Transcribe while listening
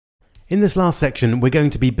In this last section, we're going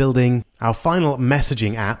to be building our final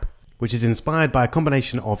messaging app, which is inspired by a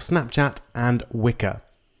combination of Snapchat and Wickr.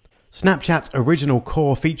 Snapchat's original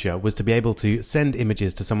core feature was to be able to send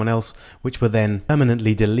images to someone else, which were then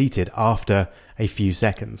permanently deleted after a few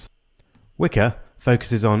seconds. Wickr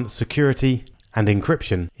focuses on security and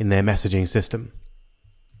encryption in their messaging system.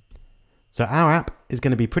 So our app is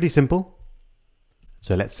going to be pretty simple.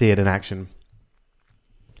 So let's see it in action.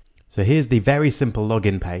 So here's the very simple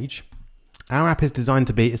login page. Our app is designed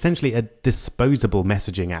to be essentially a disposable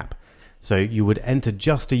messaging app. So you would enter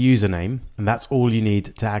just a username, and that's all you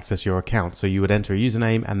need to access your account. So you would enter a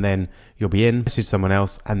username, and then you'll be in, message someone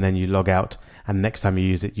else, and then you log out. And next time you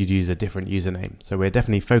use it, you'd use a different username. So we're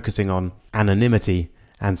definitely focusing on anonymity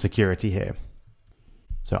and security here.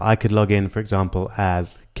 So I could log in, for example,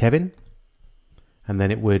 as Kevin, and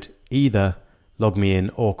then it would either log me in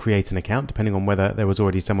or create an account, depending on whether there was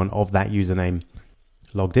already someone of that username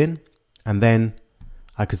logged in. And then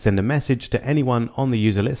I could send a message to anyone on the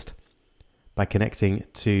user list by connecting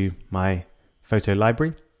to my photo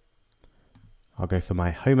library. I'll go for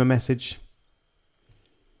my Homer message.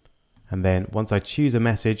 And then once I choose a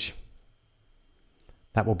message,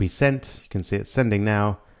 that will be sent. You can see it's sending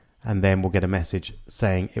now. And then we'll get a message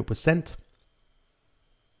saying it was sent.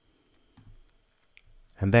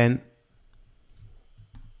 And then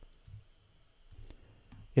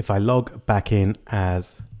if I log back in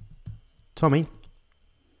as Tommy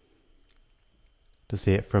to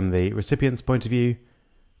see it from the recipient's point of view,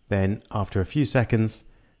 then after a few seconds,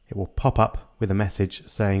 it will pop up with a message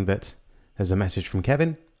saying that there's a message from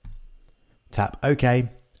Kevin. Tap OK,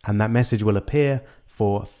 and that message will appear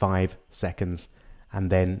for 5 seconds, and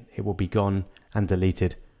then it will be gone and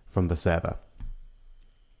deleted from the server.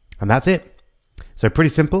 And that's it. So pretty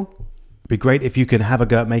simple. It'd be great if you can have a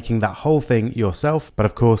go at making that whole thing yourself, but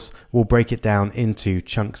of course we'll break it down into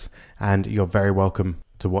chunks, and you're very welcome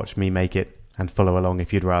to watch me make it and follow along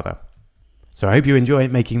if you'd rather. So I hope you enjoy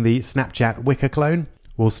making the Snapchat Wickr clone.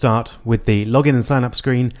 We'll start with the login and sign up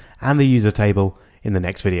screen and the user table in the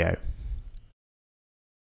next video.